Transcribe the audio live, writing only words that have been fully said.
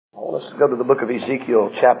want us to go to the book of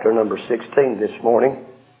Ezekiel, chapter number 16 this morning.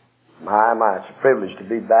 My, it's a privilege to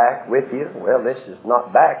be back with you. Well, this is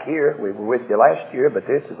not back here. We were with you last year, but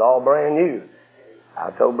this is all brand new.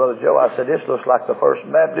 I told Brother Joe, I said, this looks like the First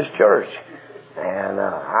Baptist Church. And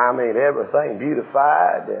I mean, everything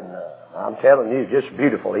beautified, and I'm telling you, just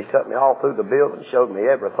beautiful. He took me all through the building, showed me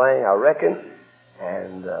everything, I reckon.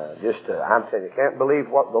 And I'm telling you, can't believe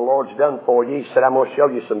what the Lord's done for you. He said, I'm going to show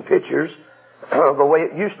you some pictures of the way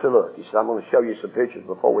it used to look. He said, I'm going to show you some pictures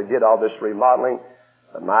before we did all this remodeling.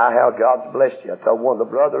 But my, how God's blessed you. I told one of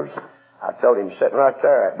the brothers, I told him sitting right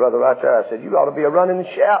there, brother right there, I said, you ought to be running and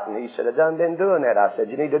shouting. He said, I done been doing that. I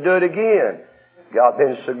said, you need to do it again. God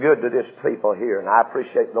been so good to this people here, and I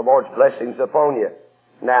appreciate the Lord's blessings upon you.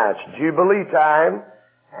 Now, it's Jubilee time,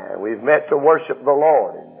 and we've met to worship the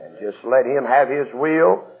Lord, and just let Him have His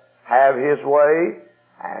will, have His way,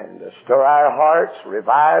 and stir our hearts,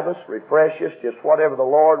 revive us, refresh us, just whatever the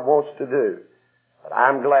Lord wants to do. But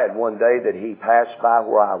I'm glad one day that He passed by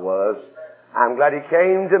where I was. I'm glad He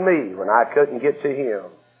came to me when I couldn't get to Him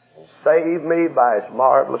and saved me by His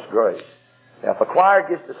marvelous grace. Now, if the choir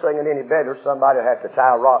gets to singing any better, somebody will have to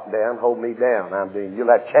tie a rock down, hold me down.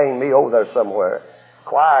 You'll have to chain me over there somewhere.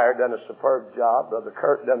 Choir done a superb job. Brother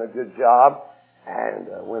Kurt done a good job.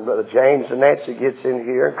 And when Brother James and Nancy gets in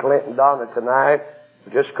here, Clint and Donna tonight,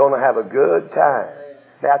 we're just going to have a good time.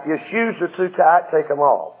 Now, if your shoes are too tight, take them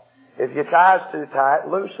off. If your tie's too tight,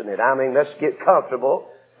 loosen it. Let's get comfortable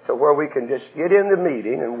to where we can just get in the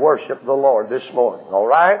meeting and worship the Lord this morning. All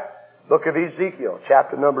right? Book of Ezekiel,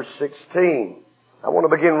 chapter number 16. I want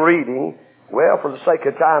to begin reading. Well, for the sake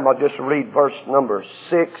of time, I'll just read verse number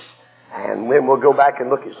 6. And then we'll go back and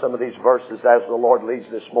look at some of these verses as the Lord leads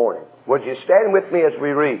this morning. Would you stand with me as we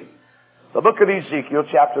read? The book of Ezekiel,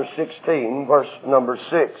 chapter 16, verse number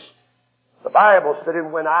 6. The Bible said,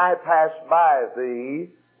 and when I passed by thee,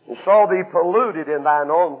 and saw thee polluted in thine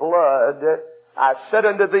own blood, I said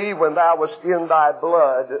unto thee, when thou wast in thy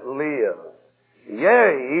blood, live.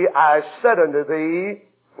 Yea, I said unto thee,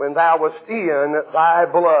 when thou wast in thy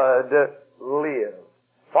blood, live.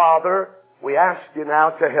 Father, we ask you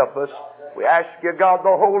now to help us. We ask you, God,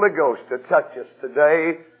 the Holy Ghost, to touch us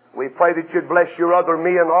today. We pray that you'd bless your other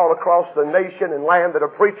men all across the nation and land that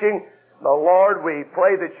are preaching. The Lord, we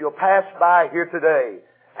pray that you'll pass by here today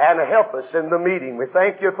and help us in the meeting. We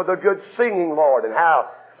thank you for the good singing, Lord, and how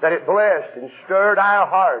that it blessed and stirred our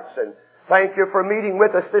hearts. And thank you for meeting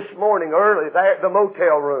with us this morning early there at the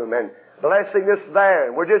motel room and blessing us there.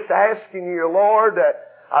 And we're just asking you, Lord,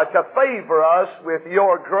 to favor us with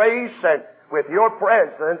your grace and with your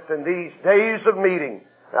presence in these days of meeting.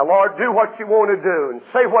 Now, Lord, do what you want to do and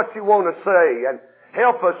say what you want to say, and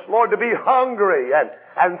help us, Lord, to be hungry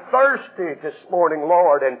and thirsty this morning,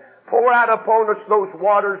 Lord, and pour out upon us those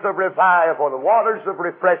waters of revival, the waters of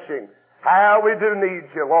refreshing. How we do need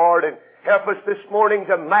you, Lord, and help us this morning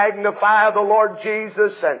to magnify the Lord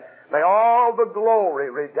Jesus, and may all the glory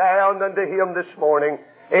redound unto Him this morning.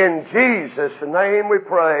 In Jesus' name we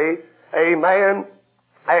pray. Amen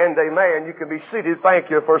and amen. You can be seated. Thank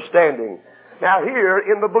you for standing. Now here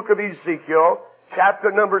in the book of Ezekiel,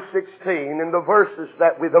 chapter number 16, in the verse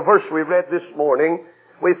we read this morning,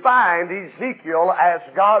 we find Ezekiel as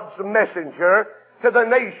God's messenger to the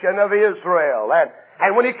nation of Israel.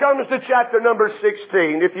 And when he comes to chapter number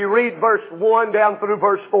 16, if you read verse 1 down through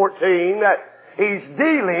verse 14, he's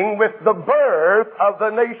dealing with the birth of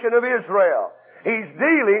the nation of Israel. He's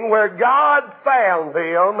dealing where God found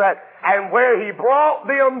them and where He brought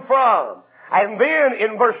them from. And then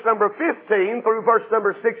in verse number 15 through verse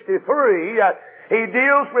number 63, he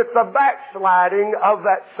deals with the backsliding of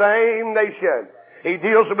that same nation. He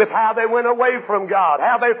deals with how they went away from God,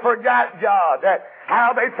 how they forgot God,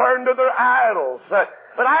 how they turned to their idols. But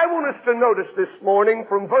I want us to notice this morning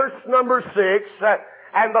from verse number 6,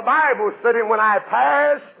 and the Bible said, and when I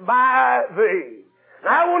passed by thee.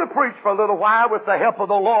 Now I want to preach for a little while with the help of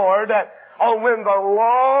the Lord on when the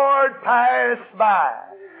Lord passed by,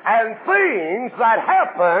 and things that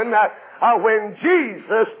happen when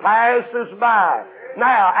Jesus passes by.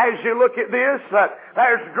 Now, as you look at this,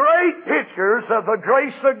 there's great pictures of the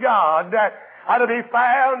grace of God to be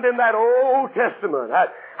found in that Old Testament.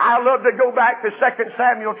 I love to go back to 2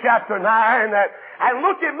 Samuel chapter 9 and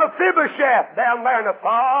look at Mephibosheth down there in a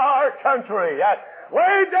far country,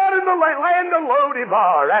 way down in the land of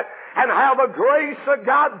Lodebar, and how the grace of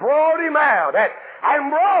God brought him out and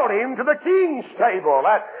brought him to the king's table.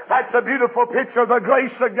 That's a beautiful picture of the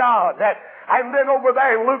grace of God. And then over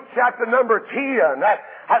there in Luke chapter number 10,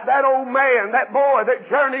 that old man, that boy that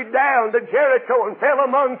journeyed down to Jericho and fell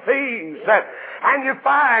among thieves. And you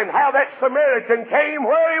find how that Samaritan came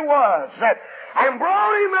where he was and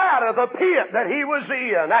brought him out of the pit that he was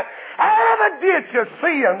in, out of the ditch of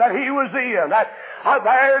sin that he was in.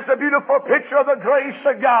 There's a beautiful picture of the grace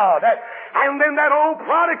of God. And then that old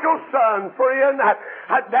prodigal son, friend,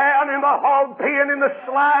 down in the hog pen, in the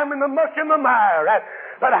slime, in the muck, in the mire.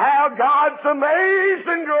 But how God's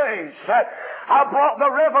amazing grace brought the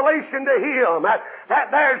revelation to him that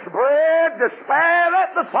there's bread to spare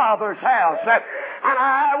at the Father's house, and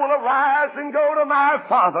I will arise and go to my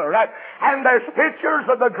Father. And there's pictures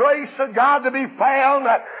of the grace of God to be found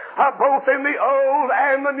both in the Old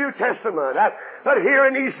and the New Testament. But here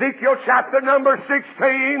in Ezekiel chapter number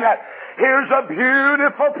 16, here's a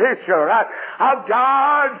beautiful picture of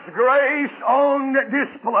God's grace on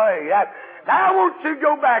display. Now I want you to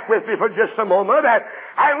go back with me for just a moment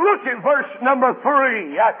and look at verse number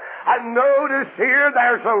 3. And notice here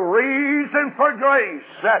there's a reason for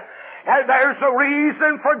grace. And there's a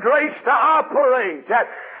reason for grace to operate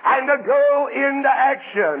and to go into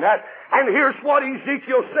action. And here's what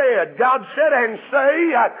Ezekiel said. God said, and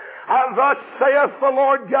say, thus saith the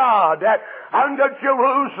Lord God, unto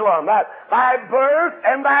Jerusalem, thy birth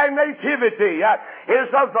and thy nativity is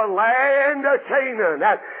of the land of Canaan.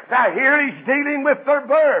 Now here he's dealing with their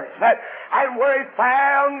birth, and where he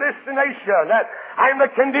found this nation, and the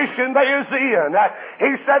condition they is in.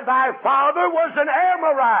 He said, thy father was an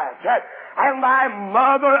Amorite, and thy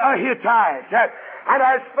mother a Hittite. And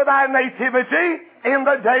as for thy nativity, in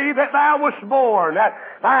the day that thou wast born,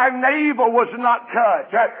 thy navel was not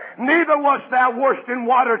cut, neither wast thou washed in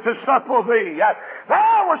water to supple thee.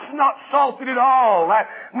 Thou wast not salted at all,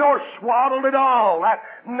 nor swaddled at all.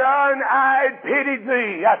 None eyed pitied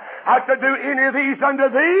thee, to do any of these unto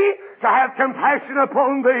thee, to have compassion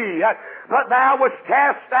upon thee. But thou wast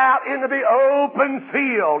cast out into the open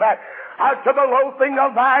field, to the loathing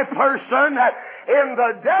of thy person, in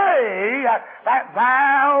the day that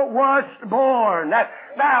thou wast born.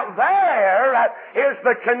 Now there is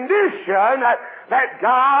the condition that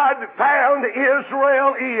God found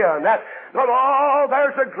Israel in. But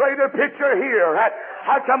there's a greater picture here.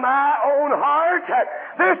 To my own heart,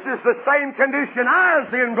 this is the same condition I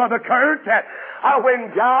was in, Brother Kurt,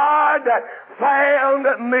 when God found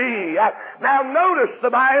me. Now notice the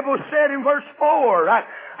Bible said in verse 4,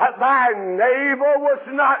 thy navel was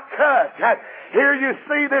not cut. Here you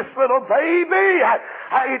see this little baby.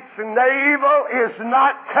 Its navel is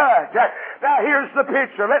not cut. Now here's the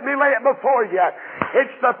picture. Let me lay it before you.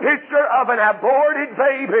 It's the picture of an aborted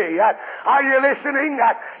baby. Are you listening?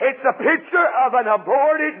 It's a picture of an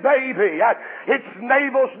aborted baby. Its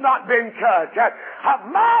navel's not been cut.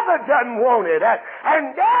 Mother doesn't want it,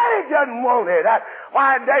 and Daddy doesn't want it.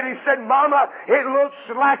 Why, Daddy said, Mama, it looks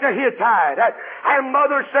like a Hittite. And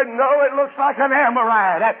Mother said, no, it looks like an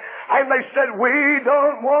Amorite. And they said, we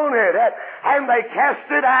don't want it. And they cast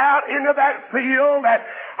it out into that field,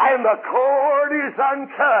 and the cord is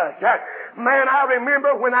uncut. Man, I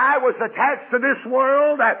remember when I was attached to this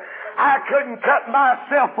world, I couldn't cut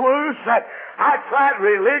myself loose. I tried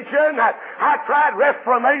religion. I tried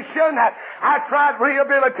reformation. I tried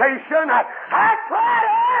rehabilitation. I tried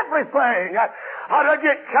everything to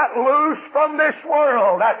get cut loose from this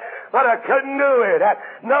world, but I couldn't do it.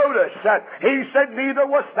 Notice, he said, neither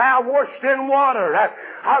wast thou washed in water.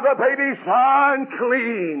 The baby's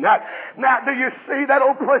unclean. Now, do you see that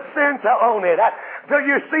old placenta on it? Do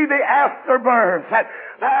you see the afterbirth?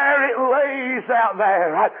 There it lays out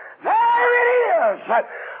there. There it is.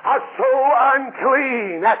 So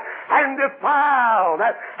unclean and defiled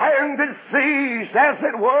and diseased, as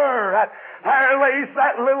it were. There lays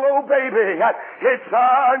that little old baby. It's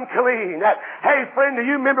unclean. Hey, friend, do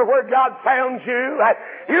you remember where God found you?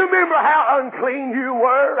 You remember how unclean you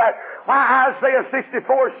were? Why, Isaiah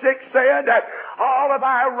 64:6 said, all of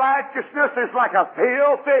our righteousness is like a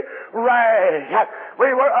filthy rag.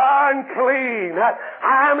 We were unclean.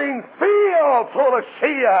 I mean, filled full of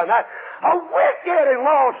sin. Wicked and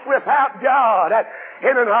lost without God.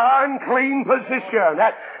 In an unclean position.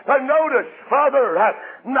 But notice further,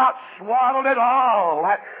 not swaddled at all.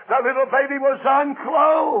 The little baby was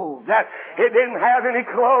unclothed. It didn't have any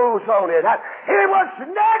clothes on it. It was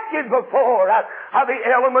naked before the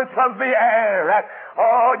elements of the air.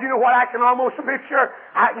 Oh, you know what I can almost picture?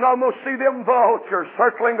 I can almost see them vultures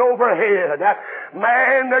circling overhead.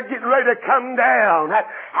 Man, they're getting ready to come down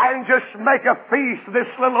and just make a feast of this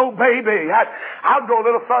little old baby. I'll go a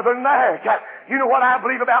little further than that. You know what I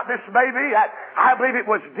believe about this baby? I believe it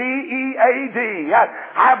was D-E-A-D.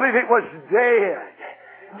 I believe it was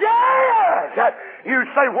dead. dead. You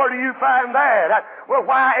say, where do you find that? Well,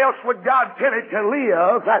 why else would God tell it to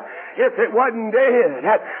live if it wasn't dead?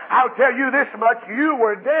 I'll tell you this much. You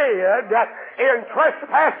were dead in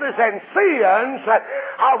trespasses and sins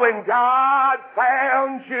when God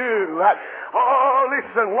found you. Oh,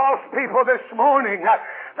 listen, lost people this morning,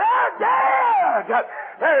 they're dead.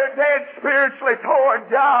 They're dead spiritually toward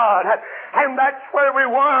God. And that's where we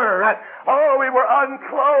were. Oh, we were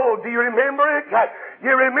unclothed. Do you remember it?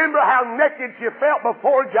 You remember how naked you felt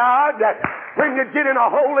before God when you get in a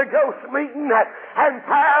Holy Ghost meeting and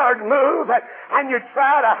power would move and you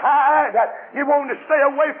try to hide. You wanted to stay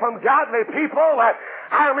away from godly people.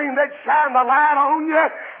 I mean, they'd shine the light on you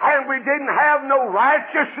and we didn't have no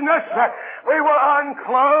righteousness. We were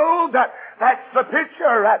unclothed. That's the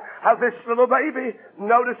picture of this little baby.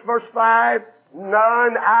 Notice verse 5.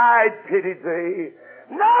 None I pitied thee.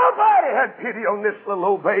 Nobody had pity on this little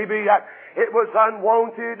old baby. It was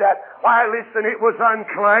unwanted. Why, listen, it was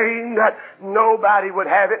unclaimed. Nobody would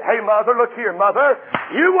have it. Hey, mother, look here, mother.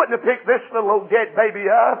 You wouldn't have picked this little old dead baby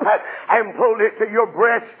up and pulled it to your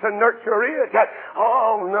breast to nurture it.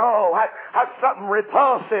 Oh, no. That's something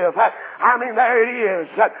repulsive. I mean, there it is.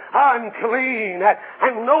 Unclean.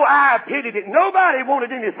 And no eye pitied it. Nobody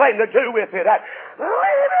wanted anything to do with it.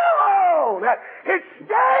 Leave it alone. It's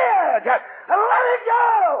dead. Let it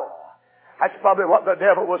go. That's probably what the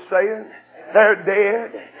devil was saying. They're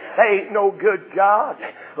dead. They ain't no good God.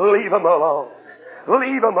 Leave them alone.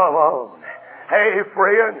 Leave them alone. Hey,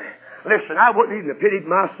 friend, listen, I wouldn't even have pitied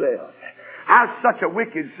myself. I was such a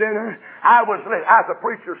wicked sinner. I was a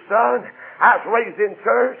preacher's son. I was raised in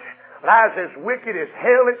church. But I was as wicked as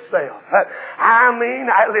hell itself.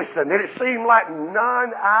 Listen, it seemed like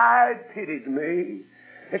none eyed pitied me.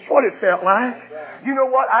 It's what it felt like. You know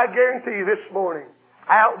what? I guarantee you this morning,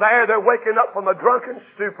 out there, they're waking up from a drunken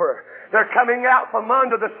stupor. They're coming out from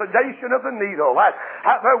under the sedation of the needle.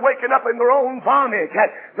 They're waking up in their own vomit.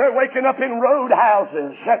 They're waking up in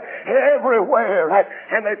roadhouses everywhere.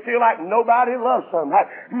 And they feel like nobody loves them.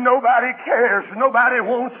 Nobody cares. Nobody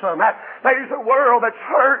wants them. There's a world that's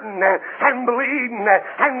hurting and bleeding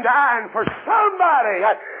and dying for somebody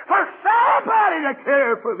to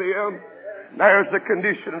care for them. There's the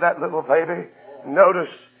condition of that little baby.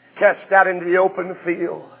 Notice, cast out into the open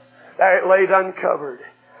field. There it laid uncovered.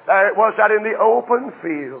 There it was out in the open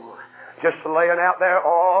field, just laying out there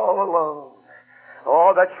all alone.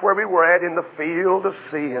 Oh, that's where we were at, in the field of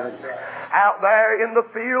sin. Out there in the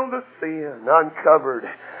field of sin, uncovered.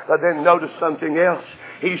 But then notice something else.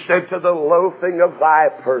 He said, to the loathing of thy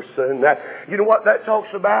person. You know what that talks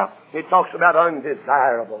about? It talks about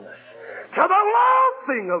undesirableness. To the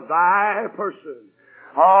loathing of thy person.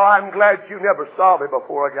 Oh, I'm glad you never saw me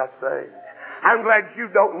before I got saved. I'm glad you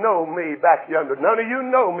don't know me back yonder. None of you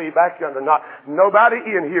know me back yonder. Nobody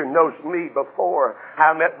in here knows me before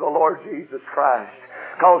I met the Lord Jesus Christ.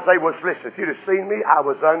 Because listen, if you'd have seen me, I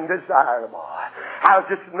was undesirable. I was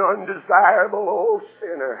just an undesirable old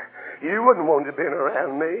sinner. You wouldn't want to have been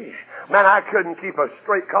around me. Man, I couldn't keep a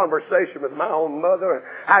straight conversation with my own mother.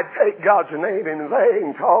 I'd take God's name in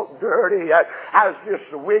vain, talk dirty. I was just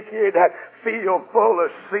wicked. I'd feel full of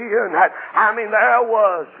sin. There I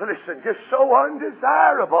was, listen, just so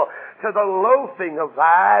undesirable, to the loathing of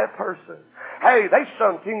thy person. Hey, there's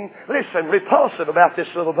something, listen, repulsive about this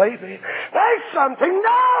little baby. There's something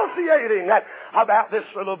nauseating about this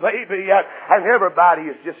little baby. And everybody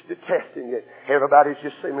is just detesting it. Everybody's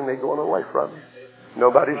just seemingly going away from it.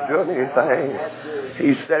 Nobody's doing anything.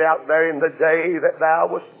 He said, out there in the day that thou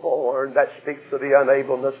wast born, that speaks of the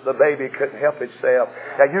unableness. The baby couldn't help itself.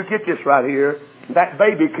 Now you get this right here. That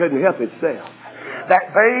baby couldn't help itself.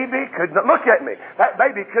 That baby couldn't, look at me. That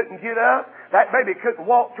baby couldn't get up. That baby couldn't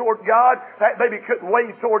walk toward God. That baby couldn't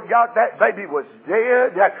wave toward God. That baby was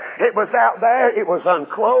dead. It was out there. It was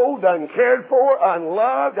unclothed, uncared for,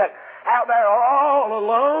 unloved. Out there all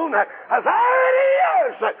alone. There it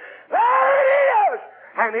is. There it is.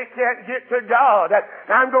 And it can't get to God.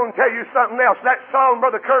 I'm going to tell you something else. That song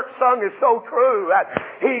Brother Kurt sung is so true.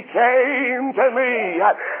 He came to me.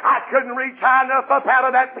 I couldn't reach high enough up out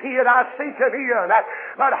of that pit I sinking in.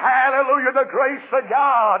 But hallelujah, the grace of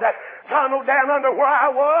God tunneled down under where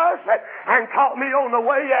I was and caught me on the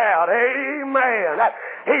way out. Amen.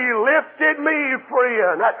 He lifted me,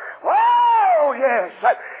 friend. Oh, yes.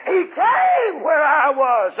 He came where I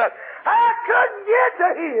was. I couldn't get to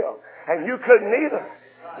him. And you couldn't either.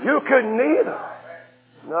 You couldn't either.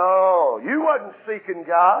 No, you wasn't seeking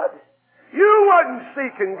God. You wasn't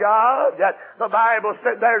seeking God. The Bible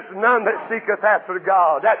said there's none that seeketh after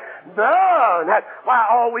God. None. Why,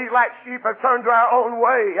 all we like sheep have turned to our own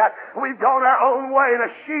way. We've gone our own way in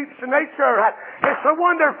a sheep's nature. It's a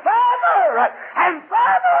wonder farther and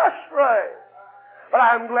farther astray. But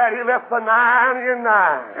I'm glad He left the 99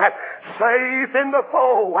 safe in the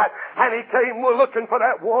fold. And He came looking for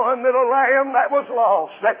that one little lamb that was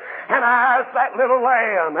lost. And I's that little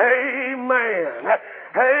lamb. Amen.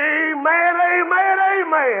 Amen, amen,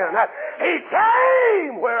 amen. He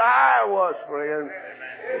came where I was, friend.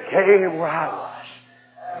 He came where I was.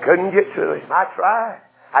 Couldn't get to Him. I tried.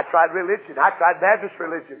 I tried religion. I tried Baptist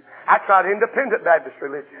religion. I tried independent Baptist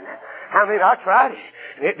religion. I tried it,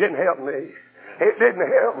 and it didn't help me. It didn't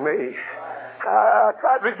help me. I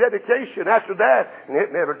tried rededication after that, and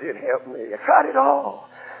it never did help me. I tried it all.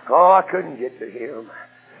 Oh, I couldn't get to Him.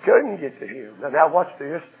 Couldn't get to Him. Now watch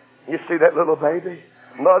this. You see that little baby?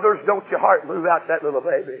 Mothers, don't your heart move out to that little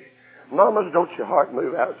baby. Mamas, don't your heart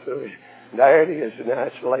move out to it. There it is, and now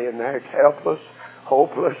it's laying there. It's helpless,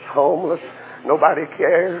 hopeless, homeless. Nobody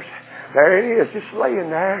cares. There it is, just laying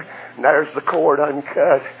there. And there's the cord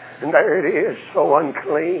uncut. And there it is, so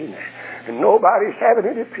unclean. And nobody's having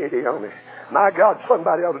any pity on it. My God,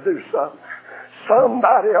 somebody ought to do something.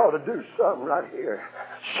 Somebody ought to do something right here.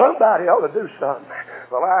 Somebody ought to do something.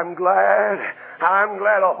 Well, I'm glad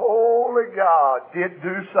a holy God did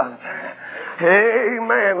do something.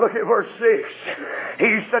 Amen. Look at verse 6.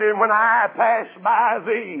 He said, and when I passed by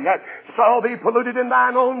thee, saw thee polluted in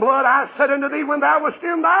thine own blood, I said unto thee, when thou wast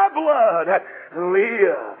in thy blood,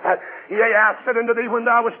 live. Yea, I said unto thee, when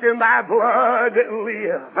thou wast in thy blood,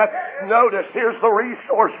 live. Notice, here's the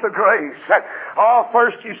resource to grace.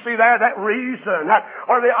 First you see there that reason,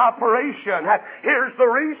 or the operation. Here's the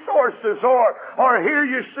resources, or here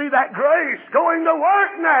you see that grace going to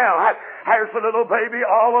work now. There's the little baby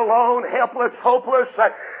all alone, helpless, hopeless.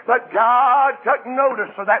 But God took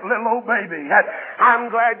notice of that little old baby. I'm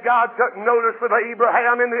glad God took notice of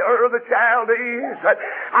Abraham in the Ur of the Chaldees.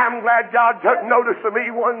 I'm glad God took notice of me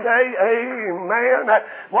one day. Amen.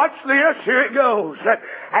 Watch this. Here it goes.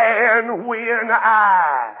 And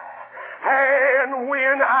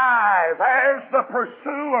when I, there's the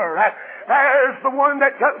pursuer. There's the one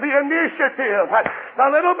that took the initiative. The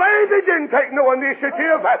little baby didn't take no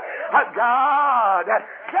initiative. God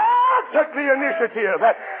took the initiative.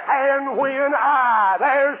 And when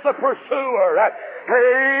there's the pursuer.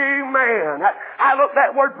 Amen. I looked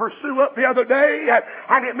that word pursue up the other day,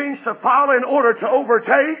 and it means to follow in order to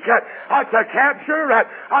overtake, to capture,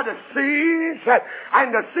 to seize,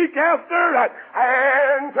 and to seek after,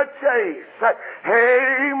 and to chase.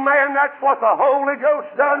 Amen. That's what the Holy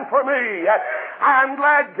Ghost done for me. I'm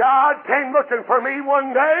glad God came looking for me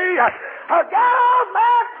one day. Got on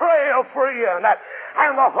my trail free, and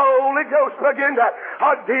the Holy Ghost began to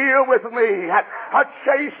deal with me,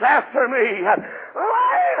 chase after me,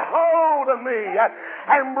 laid hold of me,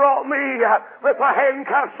 and brought me with the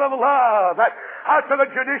handcuffs of love to the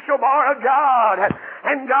judicial bar of God.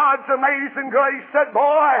 And God's amazing grace said,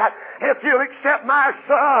 boy, if you'll accept my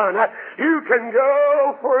Son, you can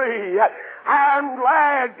go free. I'm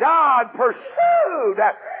glad God pursued.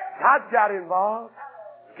 God got involved.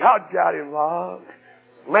 God got involved.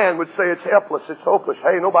 Man would say it's helpless, it's hopeless.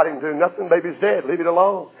 Hey, nobody can do nothing. Baby's dead. Leave it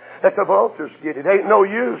alone. Let the vultures get it. Ain't no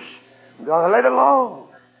use. Let it alone.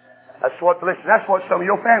 That's what some of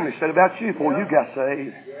your family said about you before you got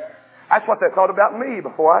saved. That's what they thought about me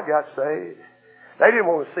before I got saved. They didn't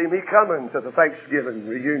want to see me coming to the Thanksgiving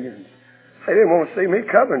reunions. They didn't want to see me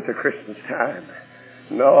coming to Christmas time.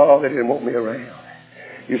 No, they didn't want me around.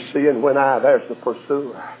 You see, and when there's the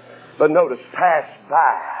pursuer. But notice, pass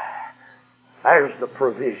by. There's the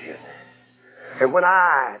provision. And when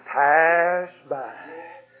I pass by,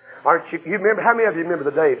 you remember, how many of you remember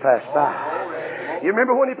the day he passed by? You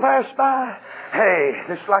remember when he passed by? Hey,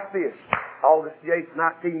 it's like this. August the 8th,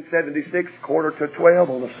 1976, 11:45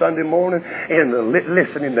 on a Sunday morning, in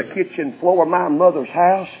the kitchen floor of my mother's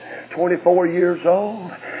house, 24 years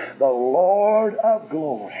old, the Lord of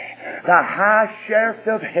glory, the high sheriff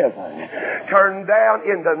of heaven, turned down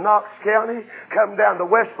into Knox County, come down to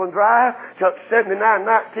Westland Drive, took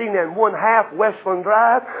 7919 and 1/2 Westland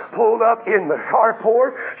Drive, pulled up in the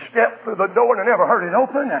carport, stepped through the door and I never heard it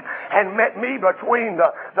open, and met me between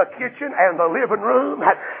the kitchen and the living room,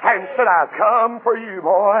 and said, I've come for you,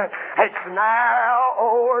 boy. It's now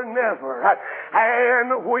or never.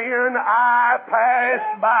 And when I pass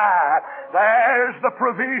by, there's the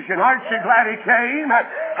provision. Aren't you glad he came?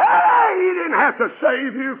 Hey, he didn't have to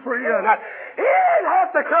save you, friend. He didn't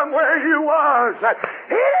have to come where you was.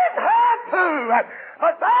 He didn't have to.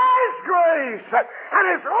 But by His grace and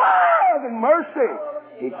His love and mercy,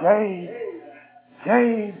 He came.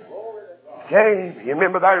 You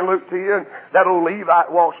remember there in Luke 10, that old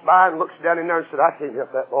Levite walks by and looks down in there and said, I can't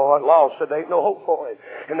help that boy. Law said there ain't no hope for him.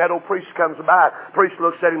 And that old priest comes by. Priest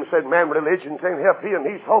looks at him and said, man, religion can't help him.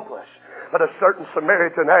 He's hopeless. But a certain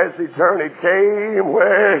Samaritan, as he journeyed, came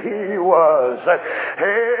where he was.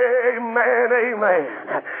 Amen, amen.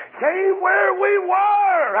 Came where we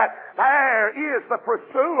were. There is the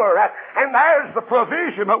pursuer. And there's the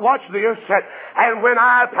provision. But watch this. And when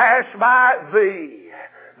I pass by thee,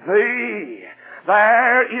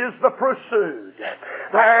 there is the pursued.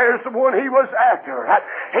 There's the one he was after.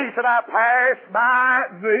 He said, I passed by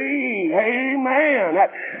thee. Amen.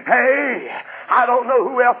 Hey, I don't know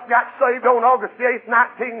who else got saved on August the 8th,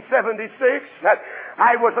 1976.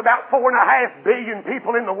 I was about 4.5 billion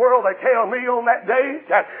people in the world, they tell me, on that date.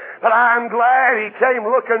 But I'm glad he came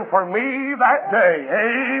looking for me that day.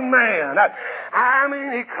 Amen. I mean,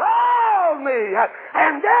 he called me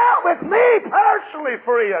and dealt with me personally,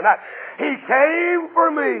 friend. He came for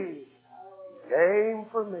me. Came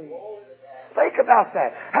for me. Think about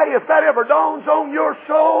that. Hey, if that ever dawns on your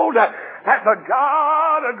soul that the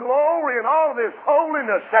God of glory and all of His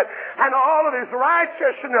holiness and all of His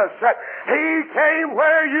righteousness, He came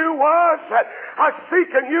where you was,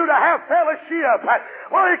 seeking you to have fellowship,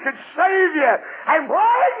 where He could save you and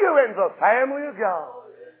bring you into the family of God.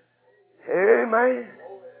 Amen.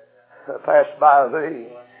 I passed by thee.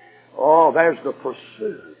 Oh, there's the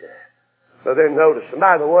pursuit. So then notice, and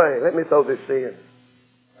by the way, let me throw this in.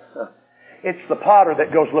 It's the potter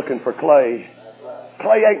that goes looking for clay.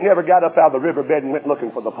 Clay ain't never got up out of the riverbed and went looking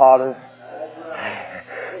for the potter.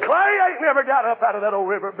 Clay ain't never got up out of that old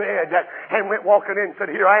riverbed and went walking in and said,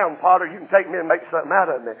 here I am, potter, you can take me and make something out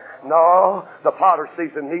of me. No, the potter sees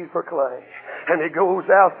a need for clay. And he goes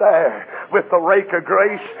out there with the rake of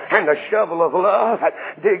grace and the shovel of love,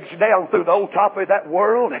 digs down through the old top of that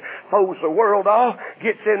world, throws the world off,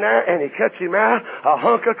 gets in there, and he cuts him out a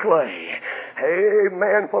hunk of clay.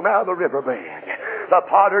 Amen, from out of the riverbed. The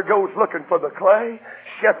potter goes looking for the clay.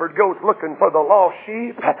 Shepherd goes looking for the lost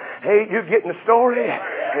sheep. Hey, you getting the story?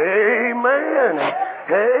 Amen.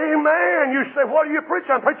 Amen. You say, what are you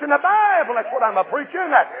preaching? I'm preaching the Bible. That's what I'm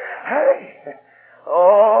preaching. Hey.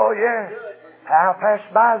 Oh, yes. I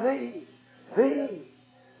passed by thee.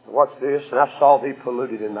 What's this? And I saw thee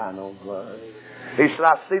polluted in thine own blood. He said,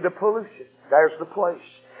 I see the pollution. There's the place.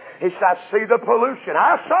 He said, I see the pollution.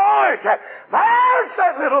 I saw it. There's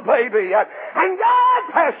that little baby. And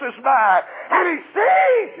God passes by and He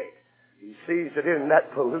sees it. He sees it in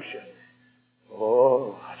that pollution.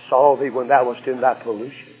 Oh, I saw thee when thou wast in that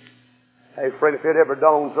pollution. Hey, friend, if it ever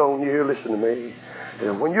dawns on you, listen to me.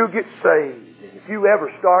 And when you get saved, if you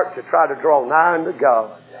ever start to try to draw nigh unto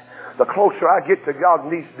God, the closer I get to God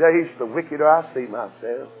in these days, the wickeder I see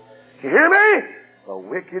myself. You hear me? The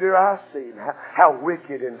wickeder I see. How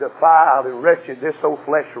wicked and defiled and wretched this old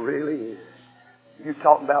flesh really is. You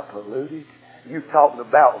talking about polluted? You talking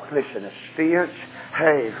about, listen, a stench?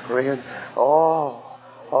 Hey, friend. Oh,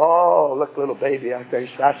 look, little baby out there.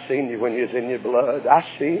 I seen you when you was in your blood. I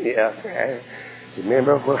seen you out there. You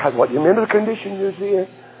remember you remember the condition you was in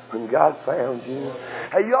when God found you?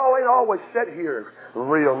 Hey, y'all ain't always sit here in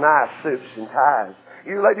real nice suits and ties.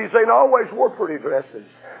 You ladies ain't always wore pretty dresses.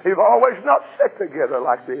 You've always not sat together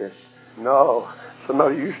like this. No. Some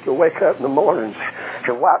of you used to wake up in the mornings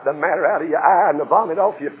and wipe the matter out of your eye and the vomit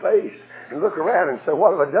off your face and look around and say,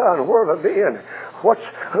 what have I done? Where have I been?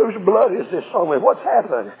 Whose blood is this on me? What's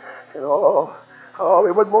happened? And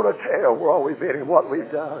we wouldn't want to tell where all we've been and what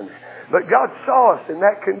we've done. But God saw us in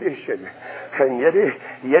that condition. And yet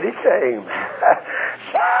He came.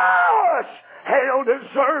 Saw us, hell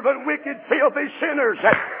deserving, wicked, filthy sinners.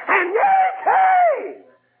 And yet He came.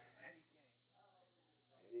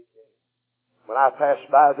 When I passed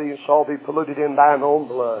by thee and saw thee polluted in thine own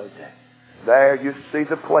blood, there you see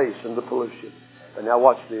the place and the pollution. And now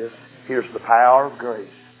watch this. Here's the power of grace.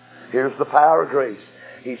 Here's the power of grace.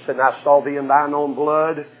 He said, I saw thee in thine own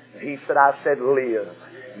blood. He said, I said, live.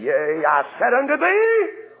 Yea, I said unto thee,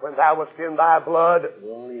 when thou wast in thy blood,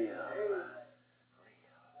 live.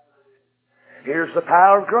 Here's the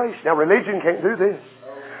power of grace. Now, religion can't do this.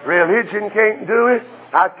 Religion can't do it.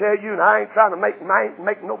 I tell you, and I ain't trying to make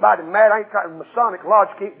nobody mad. I ain't trying. Masonic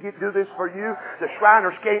Lodge can't do this for you. The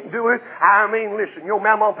Shriners can't do it. I mean, listen, your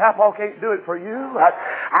mama and papa can't do it for you.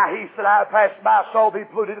 He said, I passed by, saw thee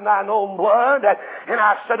polluted in thine own blood, and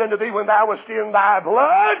I said unto thee when thou wast in thy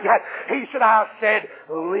blood. He said, I said,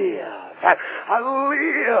 live. I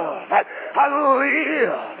live. I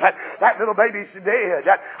live. That little baby's dead.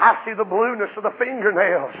 I see the blueness of the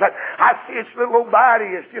fingernails. I see its little old body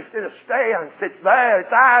is just in a stance. It's there.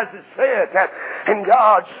 Its eyes is set. And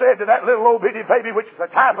God said to that little old bitty baby, which is the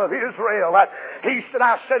type of Israel, He said,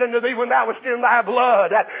 I said unto thee when thou wast in thy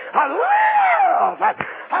blood, I live. I live.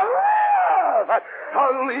 I live.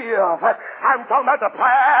 I'm talking about the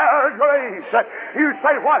power of grace. You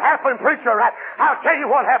say, what happened, preacher? I'll tell you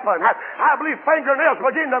what happened. I believe fingernails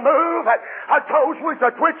begin to move. Toes went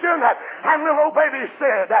to twitching. And little old baby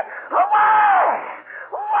said, away!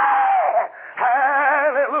 Away!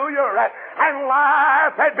 Hallelujah. And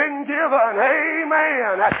life had been given.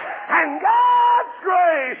 Amen. And God's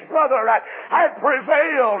grace, brother, had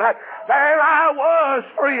prevailed. There I was,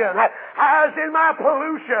 friend. I was in my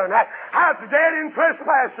pollution. I was dead in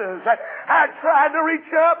trespasses. I tried to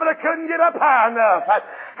reach up, but I couldn't get up high enough.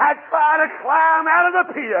 I tried to climb out of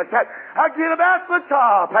the pit. I'd get about the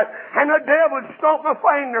top, and the devil would stomp my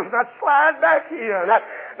fingers, and I'd slide back in.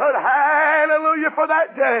 But hallelujah for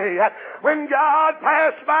that day when God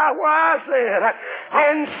passed by where I was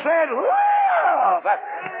and said, live!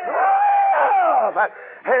 Live!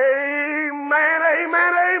 Amen,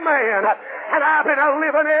 amen, amen. And I've been a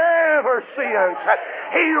living ever since.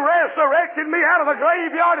 He resurrected me out of the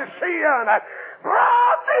graveyard of sin,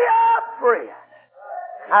 brought me up, friend.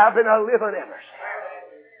 I've been a living ever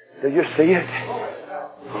since. Do you see it?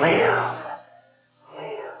 Live.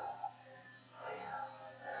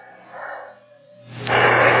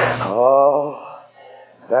 Oh,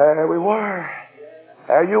 there we were.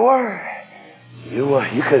 There you were. You was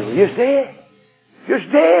dead. You was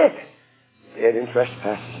dead. Dead in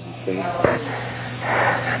trespasses and sin.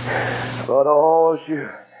 But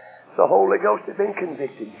the Holy Ghost had been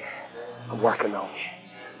convicting you, of working on you,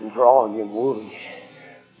 and drawing you and wooing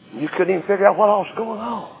you. You couldn't even figure out what all was going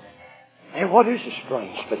on. And what is this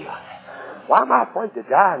strange feeling? Why am I afraid to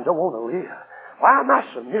die and don't want to live? Why am I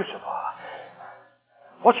so miserable?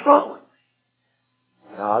 What's wrong with me?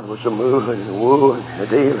 God was a moving and wooing and a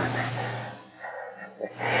dealing.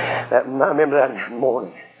 I remember that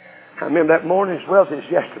morning. I remember that morning as well as it's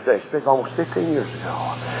yesterday. It's been almost 15 years ago.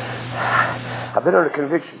 I've been under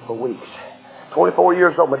conviction for weeks. 24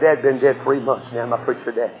 years old. My dad had been dead 3 months now, my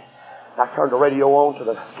preacher daddy. I turned the radio on to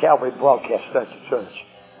the Calvary broadcast station church.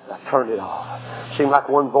 I turned it off. Seemed like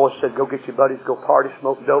one voice said, go get your buddies, go party,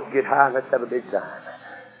 smoke dope, get high, and let's have a big time.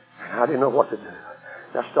 I didn't know what to do.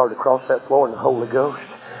 I started to cross that floor in the Holy Ghost.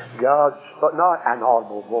 God, but not an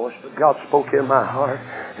audible voice, but God spoke in my heart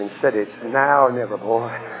and said, it's now or never,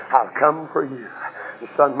 boy. I've come for you. And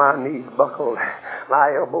son, my knees buckled,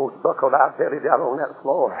 my elbows buckled, I belly down on that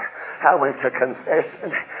floor. I went to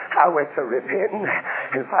confessing, I went to repenting,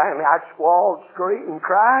 and finally I squalled, screamed, and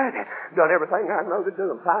cried, done everything I know to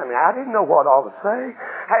do, and finally I didn't know what all to say.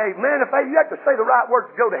 Hey, man, if you have to say the right words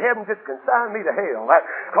to go to heaven, just consign me to hell,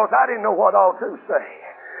 because I didn't know what all to say.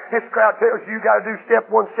 This crowd tells you got to do step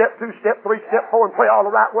 1, step 2, step 3, step 4, and play all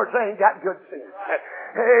the right words. They ain't got good sense.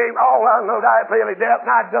 Hey, all I know, I barely deaf,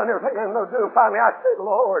 and I'd done everything I know to do. Finally, I said,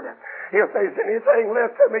 Lord, if there's anything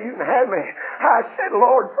left of me, you can have me. I said,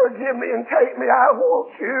 Lord, forgive me and take me. I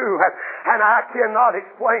want you. And I cannot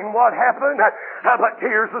explain what happened, but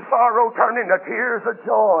tears of sorrow turned into tears of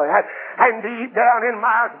joy. And deep down in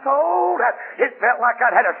my soul, it felt like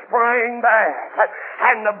I'd had a spring bath.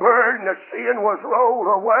 And the burden of sin was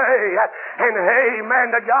rolled away. And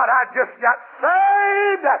amen to God, I just got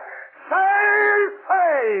saved.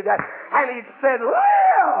 Saved. And he said,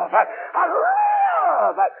 live. I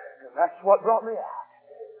live. And that's what brought me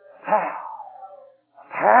out. Power.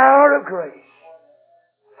 Power of grace.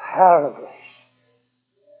 Power of grace.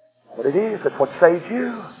 What it is, that's what saved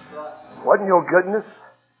you. Wasn't your goodness.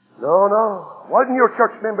 No. Wasn't your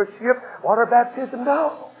church membership, water baptism,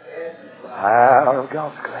 no. The power of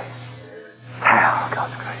God's grace. Power of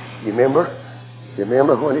God's grace. You remember? You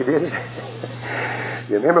remember when he did it?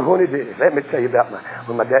 You remember when he did it? Let me tell you about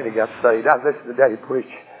when my daddy got saved. I was listening to Daddy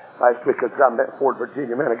preach last week because I'm at Fort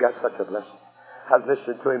Virginia. Man, I got such a blessing. I was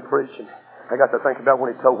listening to him preaching. I got to think about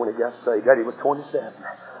when he told when he got saved. Daddy was 27.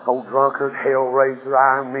 Old drunkard, hell-raiser,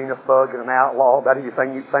 iron mean, a thug, and an outlaw. About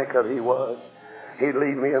anything you think of, he was. He'd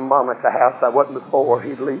leave me and Mom at the house I wasn't before.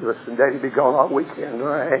 He'd leave us, and Daddy'd be gone all weekend.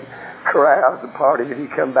 Right? Crowds and parties, and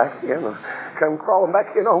he'd come back in. Come crawling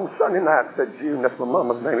back in on Sunday night. Said, June, that's my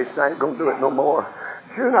mama's name. He said, I ain't going to do it no more.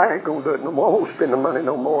 Sure, I ain't going to do it no more. I won't spend the money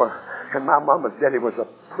no more. And my mama's daddy was a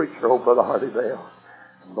preacher, old Brother Hardy Bell.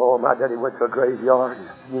 Boy, my daddy went to a graveyard and,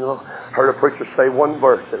 heard a preacher say one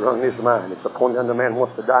verse that rung in his mind. It's appointed unto man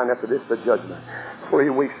once to die, and after this the judgment. 3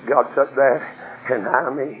 weeks God took that, and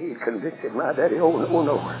he convicted my daddy. Oh,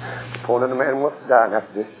 no. It's appointed unto man once to die, and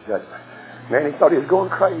after this the judgment. Man, he thought he was going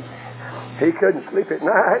crazy. He couldn't sleep at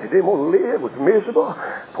night. He didn't want to live. Was miserable.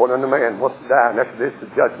 Appointed unto man once to die, and after this the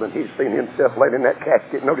judgment. He's seen himself laid in that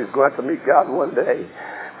casket. Notice he's going to have to meet God one day.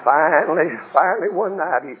 Finally, one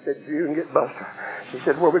night, he said, June, get Buster. She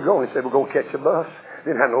said, where we going? He said, we're going to catch a bus.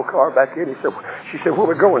 Didn't have no car back in. She said, where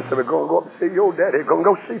we going? He said, we're going to go up and see your daddy. We're going to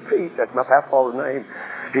go see Pete. That's my papa's name.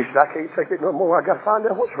 He said, I can't take it no more. I got to find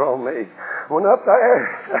out what's wrong with me. Went up there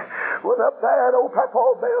at old Papa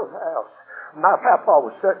Bell's house. My papa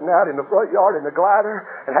was sitting out in the front yard in the glider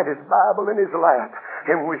and had his Bible in his lap.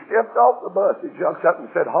 And when we stepped off the bus, he jumped up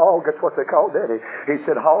and said, Hog, that's what they call Daddy. He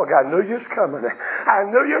said, Hog, I knew you was coming. I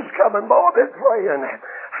knew you was coming. Boy, I've been praying.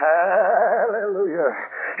 Hallelujah.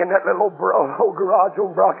 In that little old garage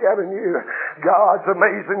on Brock Avenue, God's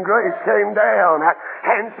amazing grace came down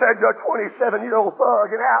and said to a 27-year-old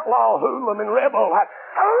thug and outlaw, hoodlum and rebel,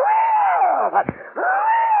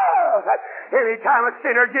 anytime a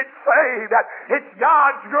sinner gets saved, it's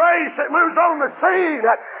God's grace that moves on the scene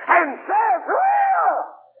and says,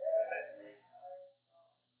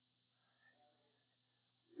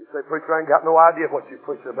 You say, preacher, I ain't got no idea what you're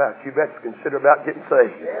preaching about. You better consider about getting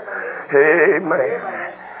saved. Amen.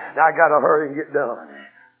 Now I got to hurry and get done.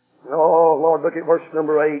 Oh, Lord, look at verse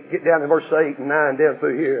number 8. Get down to verse 8 and 9 down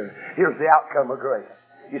through here. Here's the outcome of grace.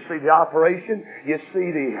 You see the operation, you see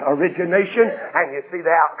the origination, and you see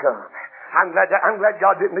the outcome. I'm glad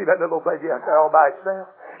God didn't leave that little baby out there all by itself.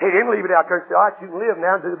 He didn't leave it out there and say, all right, you can live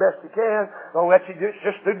now and do the best you can. Don't let you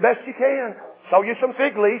just do the best you can. Sow you some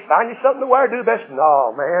fig leaves, find you something to wear, do the best.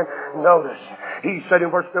 No, man. Notice, he said in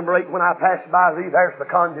verse number 8, when I pass by thee, there's the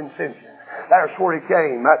condescension. There's where he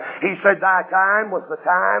came. He said, thy time was the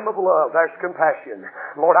time of love. There's compassion.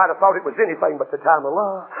 Lord, I'd have thought it was anything but the time of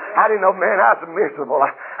love. I didn't know, man, I was miserable.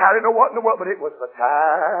 I didn't know what in the world, but it was the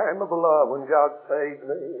time of love when God saved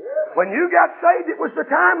me. When you got saved, it was the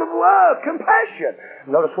time of love, compassion.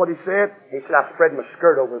 Notice what he said? He said, I spread my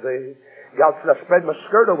skirt over thee. God said, I spread my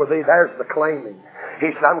skirt over thee. There's the claiming.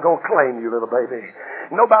 He said, I'm going to claim you, little baby.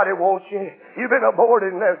 Nobody wants you. You've been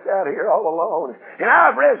aborted and left out here all alone. And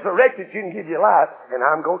I've resurrected you and give you life. And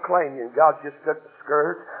I'm going to claim you. And God just took the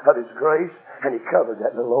skirt of His grace and He covered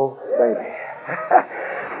that little old baby.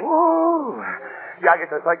 Woo! I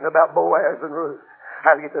get to thinking about Boaz and Ruth.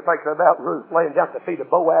 I get to thinking about Ruth laying down at the feet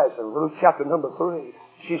of Boaz in Ruth chapter number 3.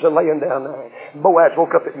 She's laying down there. Boaz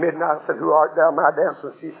woke up at midnight and said, who art thou, my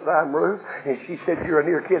damsel? She said, I'm Ruth. And she said, you're a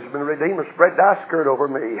near kinsman redeemer. Spread thy skirt over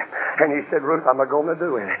me. And he said, Ruth, I'm going to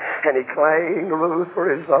do it. And he claimed Ruth for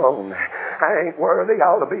his own. I ain't worthy.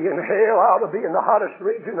 I ought to be in hell. I ought to be in the hottest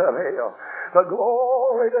region of hell. But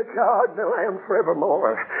glory to God, the Lamb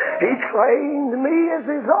forevermore. He claimed me as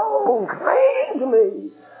his own. Claimed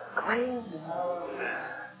me. Claimed me.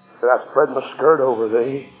 Said, I spread my skirt over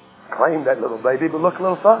thee. Claimed that little baby, but look a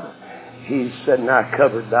little further. He said, and I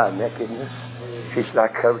covered thy nakedness. He said, I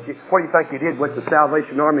covered you. What do you think he did? Went to the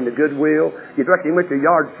Salvation Army and the Goodwill? You reckon he went to the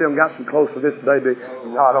yard sale and got some clothes for this baby?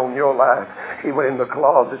 Not on your life. He went in the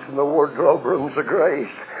closets and the wardrobe rooms of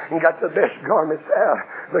grace and got the best garments out.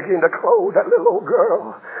 Began to clothe that little old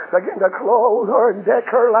girl. Began to clothe her and deck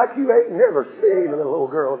her like you ain't never seen a little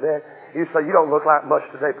old girl deck. You say, you don't look like much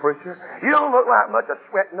today, preacher. You don't look like much of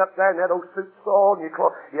sweating up there in that old suit soiled and your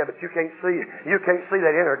clothes. Yeah, but you can't see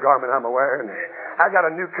that inner garment I'm wearing. I got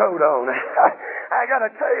a new coat on. I got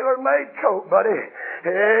a tailor-made coat, buddy.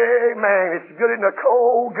 Amen. It's good in the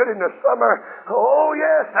cold, good in the summer. Oh,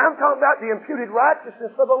 yes. I'm talking about the imputed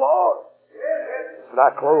righteousness of the Lord. But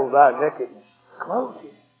I clothe thy nakedness. Clothe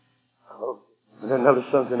you. Clothe you. And then notice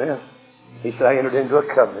something else. He said, I entered into a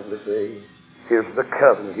covenant with thee. Here's the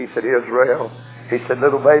covenant. He said, Israel. He said,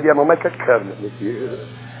 little baby, I'm going to make a covenant with you.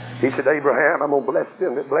 He said, Abraham, I'm going to bless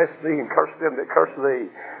them that bless thee and curse them that curse thee.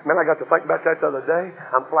 Man, I got to think about that the other day.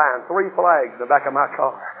 I'm flying 3 flags in the back of my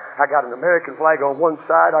car. I got an American flag on one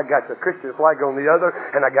side, I got the Christian flag on the other,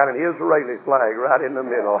 and I got an Israeli flag right in the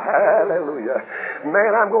middle. Hallelujah.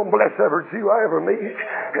 Man, I'm going to bless every Jew I ever meet.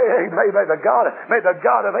 Hey, may the God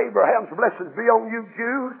of Abraham's blessings be on you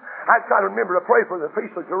Jews. I try to remember to pray for the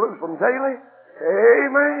peace of Jerusalem daily.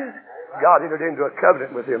 Amen. God entered into a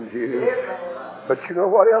covenant with them Jews. But you know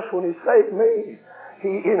what else when He saved me?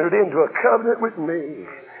 He entered into a covenant with me.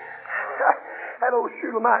 That old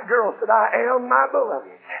Shulamite girl said, I am my beloved,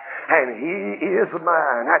 and he is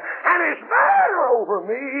mine. And his banner over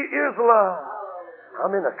me is love.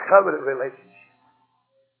 I'm in a covenant relationship.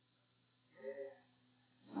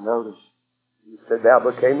 Notice, he said, thou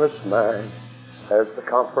becamest mine. There's the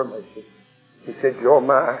confirmation. He said, you're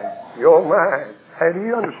mine. You're mine. Hey, do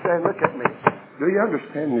you understand? Look at me. Do you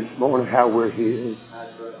understand this morning how we're His?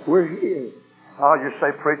 We're His. Oh, you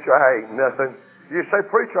say, preacher, I ain't nothing. You say,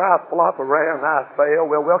 preacher, I flop around, I fail.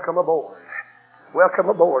 Well, welcome aboard. Welcome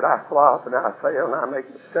aboard. I flop and I fail and I make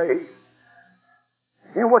mistakes.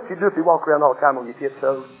 You know what you do if you walk around all the time on your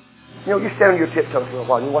tiptoes? You know, you stand on your tiptoes for a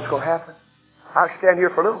while. You know what's going to happen? I'll stand here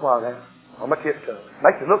for a little while now on my tiptoes.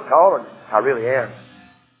 Makes me look taller than I really am.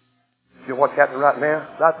 You know what's happening right now?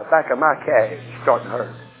 Right the back of my calf is starting to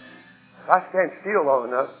hurt. If I stand still long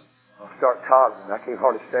enough, I'll start toddling. I can't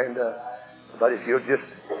hardly stand up. But if you'll just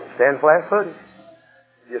stand flat-footed,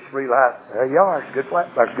 just realize, there you are. It's a good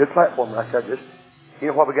platform right there. Just, you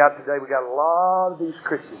know what we got today? We got a lot of these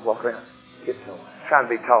Christians walking around tiptoeing, trying to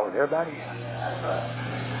be taller than everybody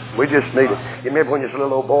else. We just need it. You remember when you was a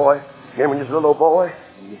little old boy? Remember when you was a little old boy?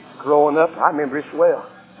 Growing up, I remember this well.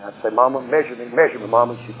 I'd say, Mama, measure me,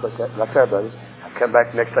 Mama. She'd put that right there, buddy. I'd come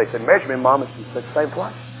back the next day and say, measure me, Mama. She'd put the same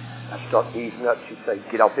place. I'd start easing up. She'd say,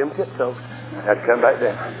 get off them tiptoes. I'd come back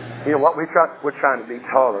down. You know what? We're trying to be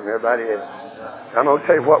taller than everybody else. I'm going to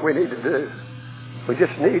tell you what we need to do. We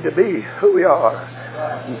just need to be who we are.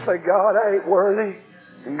 And say, God, I ain't worthy.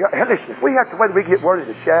 And God, hey, listen, if we have to wait till we get worthy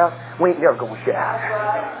to shout, we ain't never going to shout.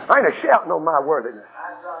 I ain't shouting on my worthiness.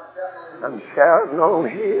 I'm shouting on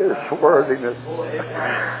His worthiness.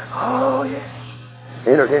 Oh, yes.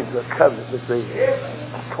 Entered into a covenant with Thee.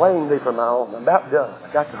 Claim Thee for my own. I'm about done.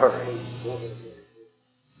 I got to hurry.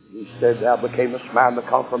 He said, thou becamest mine, the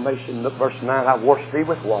confirmation. Look, verse 9, I washed Thee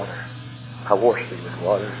with water. I washed Thee with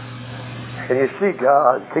water. Can you see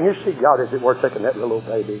God? Can you see God as it were taking that little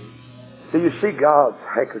baby? Do you see God's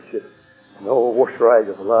handkerchief? An old wash rag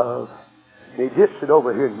of love. And He dips it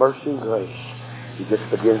over here in mercy and grace. He just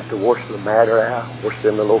begins to wash the matter out, wash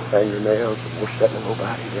them little fingernails, and wash that little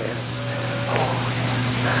body down.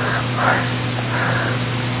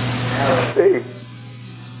 Oh, see,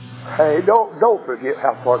 hey, don't forget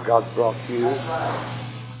how far God's brought you.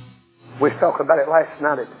 We was talking about it last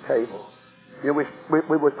night at the table. You know,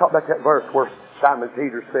 we were talking about that verse where Simon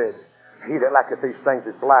Peter said, he that lacketh these things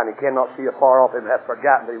is blind, he cannot see afar off, and hath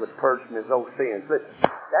forgotten that he was purged from his old sins. Listen,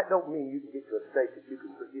 that don't mean you can get to a state that you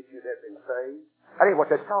can forget you've ever been saved. I didn't know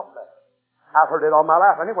what that's talking about. I've heard it all my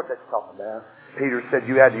life. I didn't know what that's talking about. Peter said,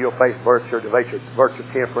 you add to your faith virtue,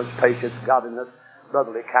 temperance, patience, godliness,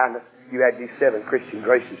 brotherly kindness. You add these 7 Christian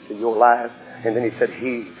graces to your life. And then he said,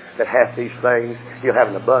 he that hath these things, he'll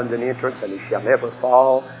have an abundant entrance, and he shall never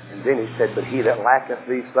fall. And then he said, but he that lacketh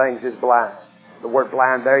these things is blind. The word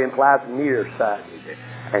blind there implies nearsighted,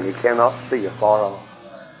 and he cannot see afar off.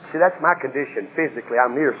 See, that's my condition physically.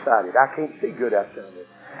 I'm nearsighted. I can't see good outside of it.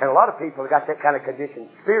 And a lot of people have got that kind of condition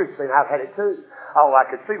spiritually, and I've had it too. All I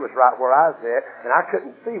could see was right where I was at, and I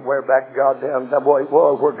couldn't see where back God damn that boy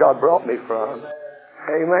was, where God brought me from.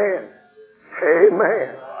 Amen.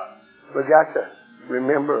 Amen. We got to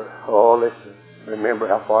remember, remember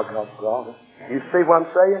how far God brought us. You see what I'm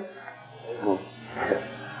saying?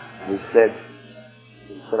 He said,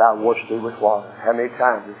 I washed Thee with water. How many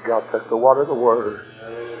times has God took the water of the Word?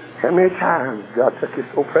 How many times God took His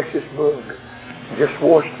so precious book? Just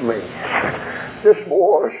washed me. Just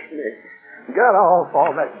washed me. Got off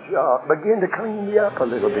all that junk. Begin to clean me up a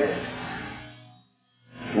little bit.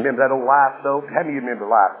 Remember that old Life soap? How many of you remember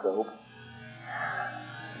Life soap?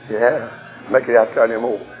 Yeah. Make it out there, them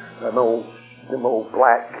old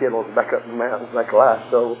black kettles back up in the mountains like Life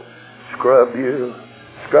soap. Scrub you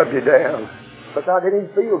down. But God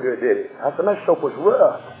didn't even feel good, did it? I said, that soap was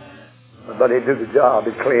rough. But it do the job.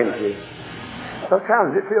 It cleans you.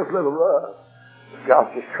 Sometimes it feels a little rough.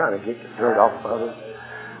 God's just trying to get the dirt off of it.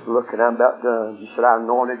 Look, and I'm about done. He said, I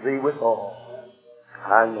anointed Thee with oil.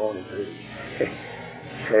 I anointed Thee.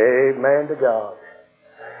 Amen to God.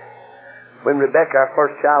 When Rebecca, our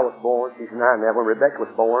first child, was born, she's 9 now. When Rebecca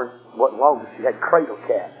was born, it wasn't long, she had cradle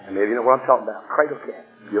cat. And maybe you know what I'm talking about. Cradle cat.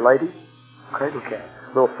 You ladies? Cradle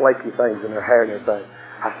cat. Little flaky things in her hair and everything.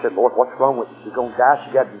 I said, Lord, what's wrong with her? She's going to die.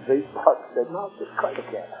 She got a disease. Doctor said, no, it's just cradle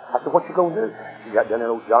cat. I said, what you going to do? She got done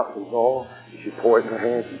that old Johnson's oil. She'd pour it in her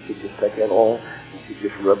hands, and she'd just take that oil, and she'd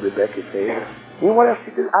just rub Rebecca's head. You know what else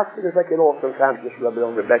she'd do? I see her take that oil sometimes, just rub it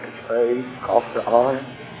on Rebecca's face, across her arm,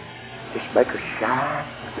 just make her shine.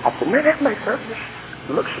 I said, man, that makes her just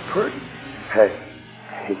look so pretty. Hey,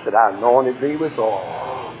 he said, I anointed Thee with oil.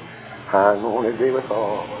 I anointed Thee with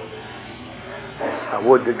oil. I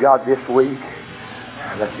would to God this week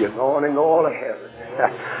that the anointing oil of heaven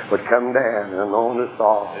would come down and anoint us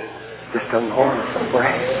all. Just anoint us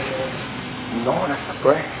afresh. anointeth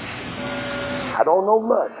afresh. I don't know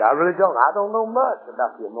much. I really don't. I don't know much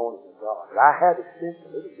about the anointing of God. But I have experienced a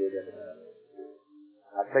little bit of it.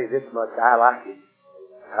 I tell you this much, I like it.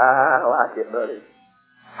 I like it, buddy.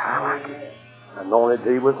 I like it. Anointed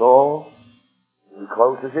thee with oil. He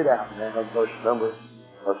closes it out now in verse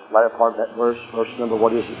latter part of that verse number,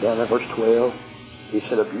 what is it down there? Verse 12. He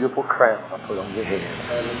said, a beautiful crown I put on your head.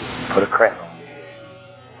 Put a crown on your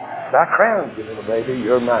head. So I crowned you, little baby.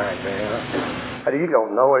 You're mine, man. Hey, you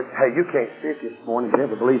don't know it. Hey, you can't sit this morning.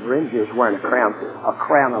 Every believer in here is wearing a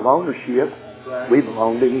crown of ownership. We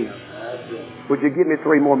belong to Him. Would you give me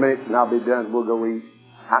 3 more minutes and I'll be done? We'll go eat.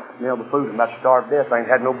 I smell the food. I'm about to starve to death. I ain't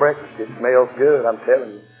had no breakfast. It smells good, I'm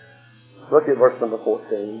telling you. Look at verse number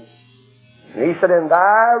 14. And he said, and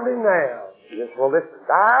thy renown,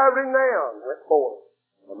 thy renown went forth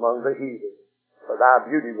among the heathen, for thy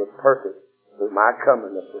beauty was perfect through my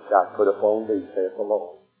comeliness which I put upon thee, saith the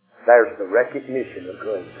Lord. There's the recognition of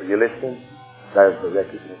grace. Are you listening? There's the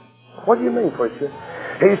recognition. What do you mean, preacher?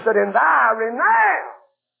 He said, in thy renown.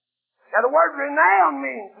 Now the word renown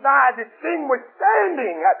means thy distinguished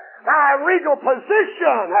standing, thy regal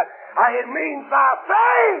position. It means thy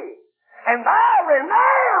faith. And thy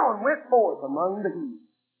renown went forth among the heathen.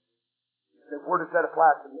 Where does that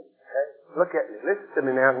apply to me? Okay? Look at me. Listen to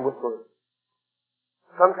me now and we'll through.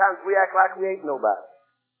 Sometimes we act like we ain't nobody.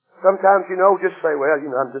 Sometimes, just say, well,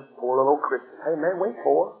 I'm just a poor little old Christian. Hey, man, we ain't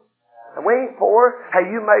poor. And we ain't poor. Hey,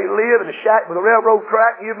 you may live in a shack with a railroad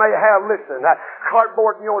track. You may have,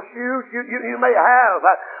 cardboard in your shoes. You may have,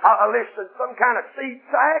 some kind of seed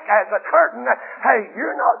sack as a curtain. Hey,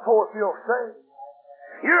 you're not poor if you're saved.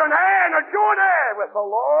 You're an heir and a joint heir with the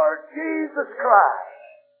Lord Jesus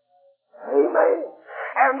Christ. Amen.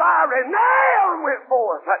 And thy renown went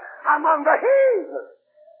forth among the heathen.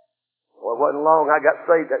 Well, it wasn't long. I got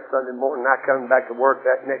saved that Sunday morning. I come back to work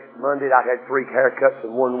that next Monday. I had 3 haircuts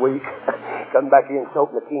in 1 week. Come back in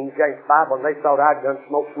toting the King James Bible, and they thought I'd done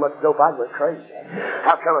smoked so much dope I went crazy.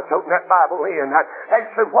 How come I toting that Bible in? They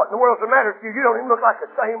said, what in the world's the matter with you? You don't even look like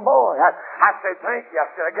the same boy. I said, thank you. I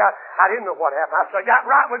said, I didn't know what happened. I said, I got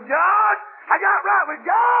right with God. I got right with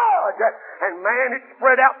God. And man, it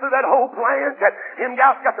spread out through that whole plant. Them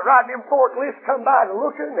guys got to ride them forklifts, come by and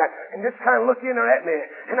looking, and just kind of look in there at me.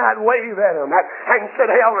 And I'd wave at them and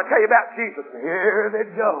said, hey, I want to tell you about Jesus. And here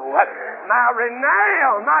they'd go. My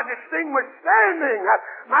renown, my distinguished standing,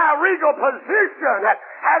 my regal position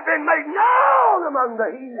has been made known among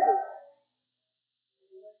the heathen.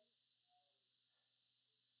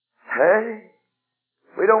 Hey,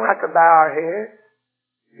 we don't have to bow our heads.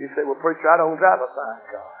 You say, well, preacher, I don't drive a fine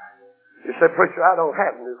car. You say, preacher, I don't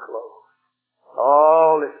have new clothes.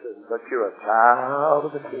 Oh, listen, but you're a child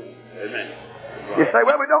of the King. Amen. You say,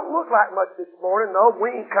 well, we don't look like much this morning. No,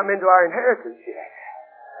 we ain't come into our inheritance yet.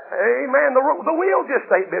 Amen. The wheel just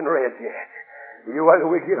ain't been read yet. You wait till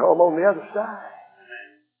we get home on the other side.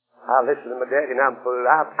 I listen to my daddy and I'm full.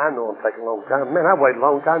 I know I'm taking a long time. Man, I waited a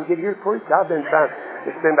long time to get here to preach. I've been trying.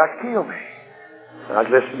 It's been about to kill me. I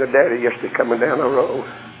was listening to Daddy yesterday coming down the road.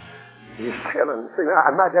 He's telling me,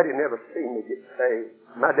 my daddy never seen me get saved.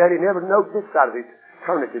 My daddy never knows this side of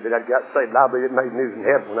eternity that I got saved. I believe it made news in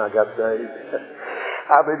heaven when I got saved.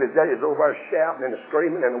 I believe his daddy's over there shouting and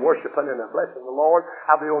screaming and worshiping and blessing the Lord.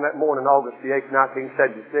 I believe on that morning, August the 8th,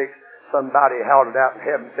 1976, somebody howled it out in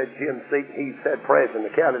heaven and said, Jim Seaton, he said, present,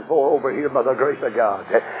 accounted for over here by the grace of God.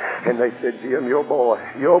 And they said, Jim, your boy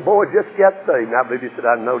just got saved. And I believe he said,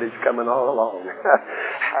 I know he's coming all along.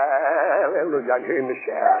 Hallelujah, I can hear him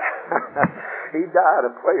shout. He died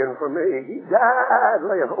of praying for me. He died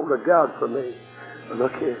laying hold of God for me. But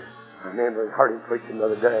look here, I remember I heard him preaching the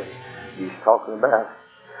other day. He's talking about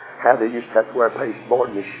how they used to have to wear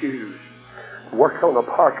pasteboard in their shoes, work on a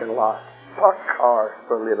parking lot, park cars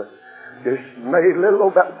for a living. Just made a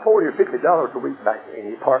little about $40 or $50 a week back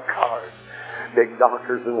then. He parked cars. Big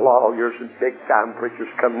doctors and lawyers and big time preachers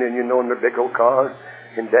coming in, in their big old cars.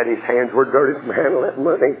 And Daddy's hands were dirty from handling that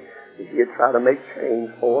money. He'd try to make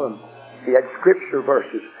change for them. He had scripture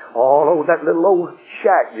verses all over that little old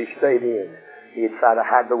shack that he stayed in. He'd try to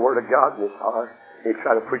hide the word of God in his heart. He'd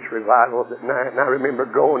try to preach revivals at night. And I remember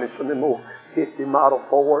going in some of them old 50 model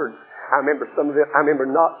Fords. I remember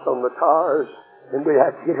knots on the tires. And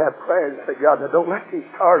he'd have prayers and say, God, now don't let these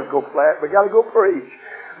cars go flat. We got to go preach.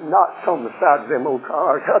 Knots on the sides of them old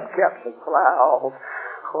cars, hubcaps and plows.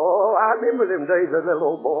 Oh, I remember them days as a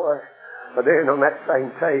little old boy. But then on that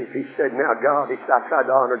same tape, he said, now God, he said, I tried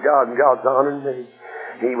to honor God and God's honoring me.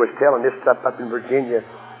 He was telling this stuff up in Virginia.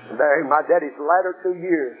 And there in my daddy's latter 3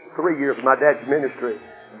 years of my dad's ministry,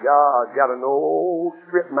 God got an old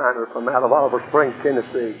strip miner from out of Oliver Springs,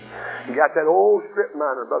 Tennessee. He got that old strip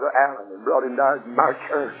miner, Brother Allen, and brought him down to my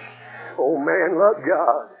church. Old man loved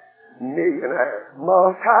God. Millionaire.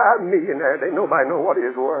 Multi-millionaire. Nobody know what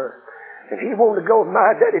his worth. And he wanted to go with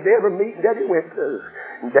my daddy to every meeting Daddy went to.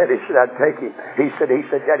 And Daddy said I'd take him. He said,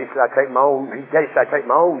 Daddy said I'd take my own. Daddy said I'd take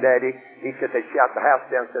my own daddy. He said they shot the house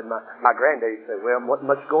down. Said my granddaddy said, well, what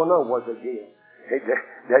much going on was again?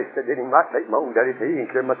 Daddy said, didn't even like to take my own daddy. He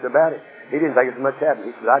didn't care much about it. He didn't think as much happened.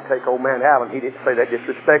 He said, I'd take old man Allen. He didn't say that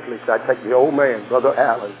disrespectfully. He said, I'd take the old man, Brother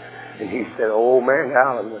Allen. And he said, old man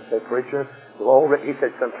Allen would say, preacher, glory. He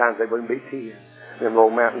said sometimes they wouldn't be tears. Them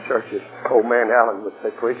old mountain churches. Old man Allen would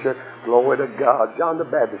say, preacher, glory to God. John the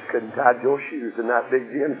Baptist couldn't tie your shoes. And that big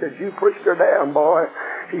Jim said, you preached her down, boy.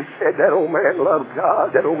 He said, that old man loved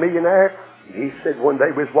God, that old millionaire. He said one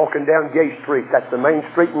day we was walking down Gay Street. That's the main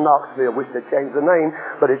street in Knoxville. Wish they changed the name,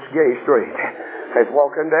 but it's Gay Street. They was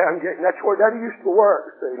walking down Gay, and that's where Daddy used to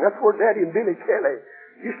work. See? And that's where Daddy and Billy Kelly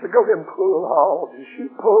used to go to them pool halls and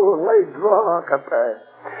shoot pool and lay drunk up there.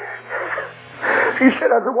 He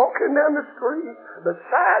said, I was walking down the street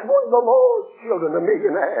beside one of the Lord's children, a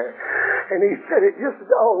millionaire. And he said, it just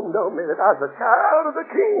dawned on me that I was a child of the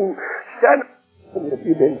King. And if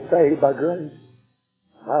you've been saved by grace,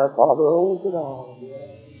 our Father owns it all.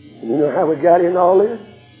 And you know how we got in all this?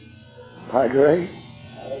 By grace.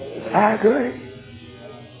 By grace.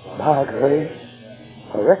 By grace.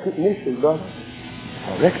 A recognition, brother.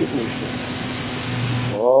 A recognition.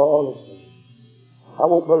 Oh, listen. I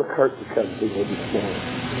want Brother Kurt to come to you this morning.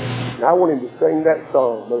 And I want him to sing that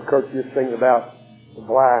song. Brother Kurt just singing about the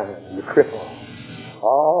blind and the cripple.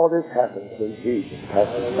 All this happens when Jesus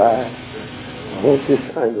passes by. I want you to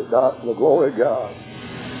sing it, Doc, for the glory of God.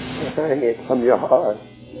 Sing it from your heart.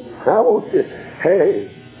 I want you,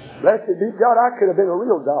 hey, blessed be God, I could have been a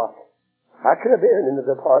real doc. I could have been in the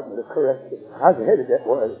Department of Correction. I was headed that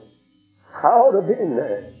way. I ought to have been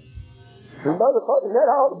there. And Brother Fulton, that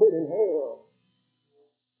ought to have been in hell.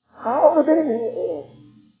 I ought to have been in hell.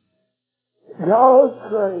 God's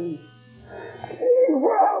grace came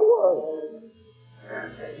where I was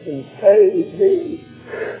and saved me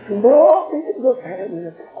and brought me to the family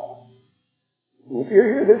of God. If you're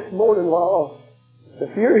here this morning lost,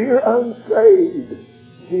 if you're here unsaved,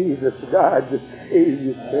 Jesus died to save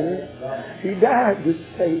you, sinner. He died to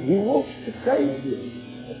save you. He wants to save you.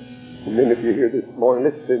 And then if you're here this morning,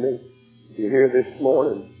 listen to me. If you're here this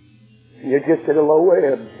morning, you're just at a low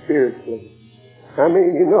ebb spiritually. I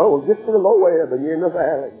mean, you know, just at a low ebb and you're in the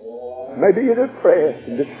valley. Maybe you're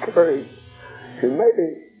depressed and discouraged. And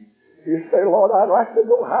maybe you say, Lord, I'd like to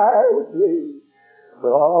go higher with you.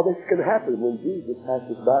 But all this can happen when Jesus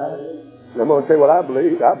passes by. And I'm going to tell you what I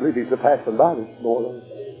believe. I believe He's passing by this morning.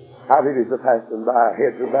 I believe He's passing by.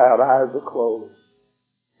 Heads are bowed, eyes are closed.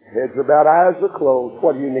 Heads are bowed, eyes are closed.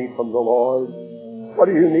 What do you need from the Lord? What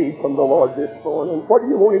do you need from the Lord this morning? What do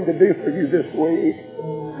you want Him to do for you this week?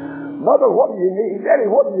 Mother, what do you need? Daddy,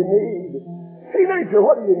 what do you need? Teenager,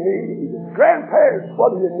 what do you need? Grandparents,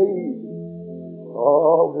 what do you need?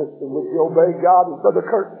 Oh, listen, would you obey God as Brother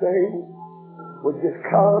Kurt sings? Would you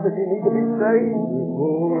come if you need to be saved?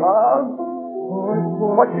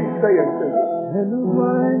 What's he saying to you? And the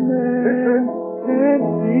blind man can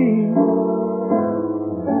see.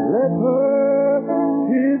 Let her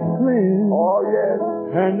is cleansed. Oh, yes.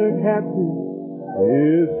 And the captive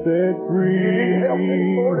is set free. A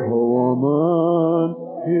woman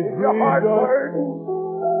is rejoicing,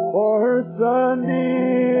 for her son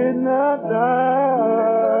did not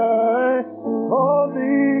die. All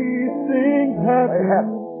these things happen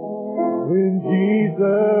when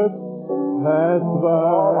Jesus passed by.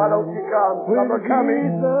 Oh, why don't you come? Some are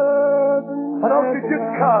coming. Why don't you just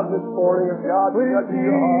come this morning if God touches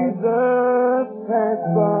your heart? Jesus passed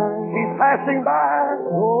by. He's passing by.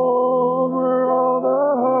 Over all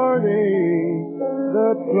the heartache, the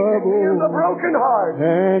trouble, the broken heart,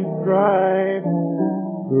 and strife.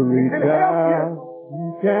 To reach out,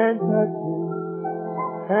 you can touch him.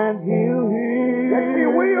 And He'll hear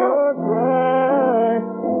your cry.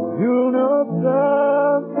 You'll know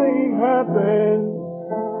something happened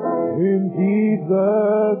when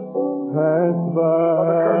Jesus passed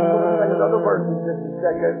by. Another verse in just a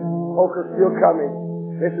second. Poker's still coming.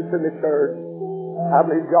 Listen to me, church. I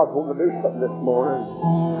believe God's wanting to do something this morning.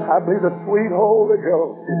 I believe the sweet Holy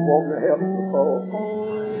Ghost is wanting to help the soul.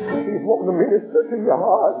 He's wanting to minister to your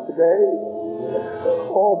heart today.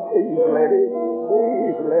 Oh, please let Him.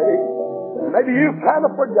 Please let Him. Maybe you've kind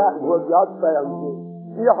of forgotten where God found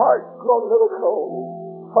you. Your heart's grown a little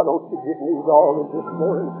cold. Why don't you get these all in this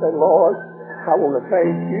morning and say, Lord, I want to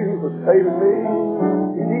thank you for saving me.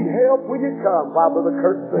 You Need help? Will you come while Brother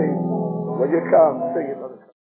Kurt sings? Will you come sing it?